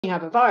You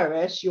have a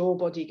virus, your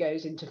body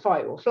goes into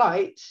fight or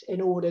flight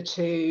in order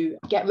to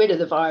get rid of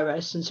the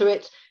virus. And so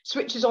it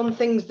switches on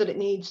things that it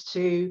needs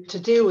to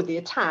deal with the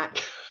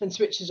attack and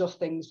switches off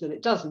things that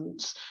it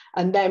doesn't.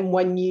 And then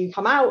when you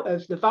come out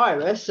of the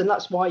virus, and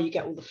that's why you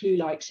get all the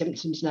flu-like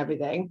symptoms and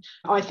everything,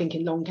 I think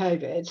in long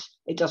COVID,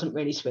 it doesn't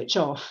really switch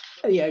off.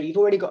 You've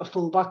already got a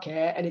full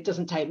bucket and it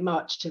doesn't take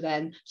much to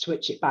then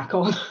switch it back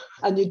on.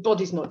 And your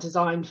body's not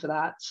designed for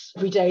that.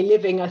 Everyday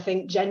living, I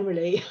think,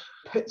 generally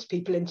puts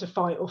people into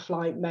fight or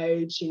flight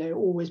modes,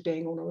 always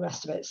being on all the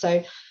rest of it.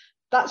 So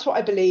that's what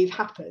I believe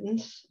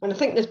happens. And I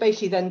think there's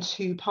basically then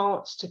two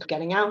parts to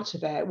getting out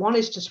of it. One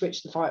is to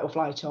switch the fight or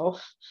flight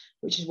off,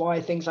 which is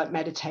why things like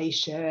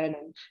meditation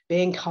and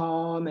being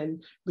calm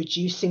and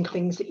reducing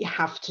things that you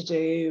have to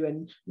do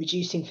and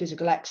reducing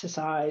physical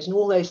exercise and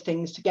all those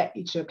things to get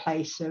you to a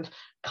place of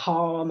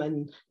calm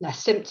and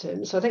less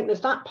symptoms. So I think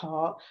there's that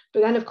part.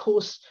 But then, of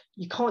course,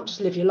 you can't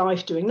just live your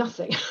life doing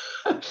nothing.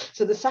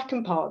 So the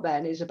second part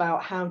then is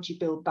about how do you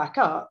build back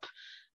up?